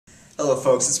Hello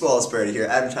folks, it's Wallace Brady here,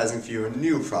 advertising for you a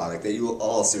new product that you will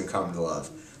all soon come to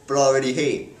love, but already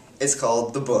hate. It's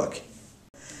called the book.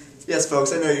 Yes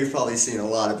folks, I know you've probably seen a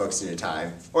lot of books in your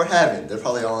time, or haven't. They're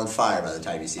probably all on fire by the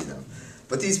time you see them.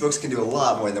 But these books can do a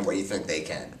lot more than what you think they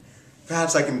can.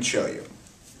 Perhaps I can show you.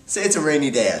 Say it's a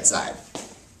rainy day outside.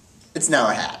 It's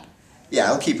now a hat. Yeah,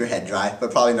 it'll keep your head dry,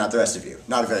 but probably not the rest of you.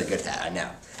 Not a very good hat, I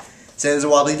know. Say there's a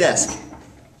wobbly desk.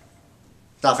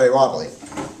 Not very wobbly.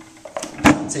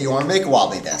 Say you want to make a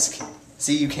wobbly desk.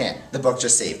 See, you can't. The book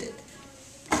just saved it.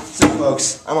 So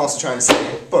folks, I'm also trying to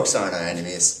say books aren't our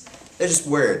enemies. They're just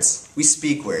words. We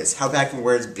speak words. How bad can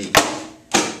words be?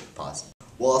 Pause.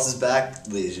 Wallace is back,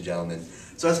 ladies and gentlemen.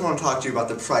 So I just want to talk to you about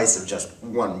the price of just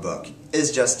one book.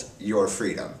 It's just your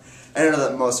freedom. I know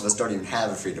that most of us don't even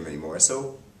have a freedom anymore,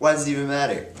 so why does it even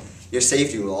matter? Your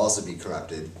safety will also be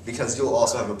corrupted, because you'll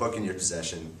also have a book in your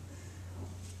possession.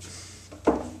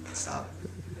 Stop.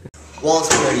 Wallace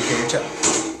Brady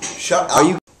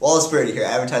here. Wallace Brady here,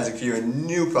 advertising for you a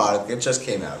new product that just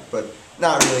came out, but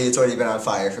not really. It's already been on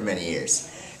fire for many years.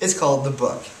 It's called the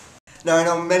book. Now I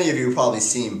know many of you have probably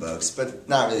seen books, but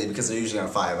not really because they're usually on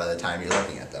fire by the time you're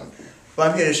looking at them. But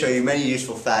I'm here to show you many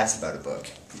useful facts about a book.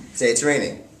 Say it's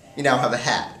raining. You now have a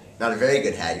hat. Not a very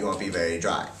good hat. You won't be very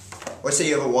dry. Or say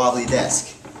you have a wobbly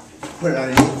desk. Put it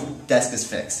underneath. Desk is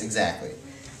fixed. Exactly.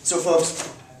 So folks,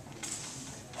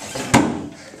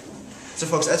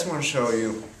 I just want to show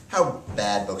you how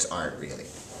bad books aren't really.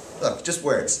 Look, just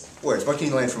words. Words. What can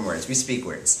you learn from words? We speak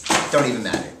words. Don't even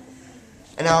matter.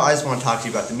 And now I just want to talk to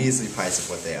you about the measly price of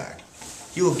what they are.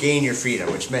 You will gain your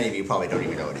freedom, which many of you probably don't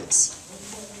even know it is.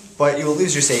 But you will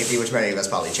lose your safety, which many of us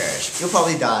probably cherish. You'll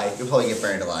probably die. You'll probably get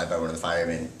burned alive by one of the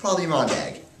firemen. Probably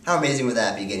Mondag. How amazing would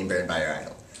that be, getting burned by your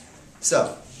idol?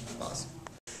 So, pause.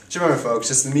 So remember folks,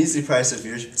 just the measly price of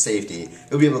your safety,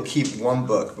 you'll be able to keep one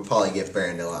book, but probably get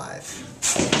burned alive.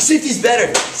 Safety's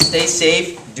better! Stay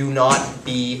safe, do not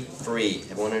be free.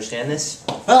 Everyone understand this?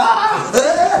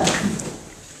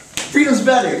 Freedom's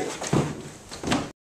better!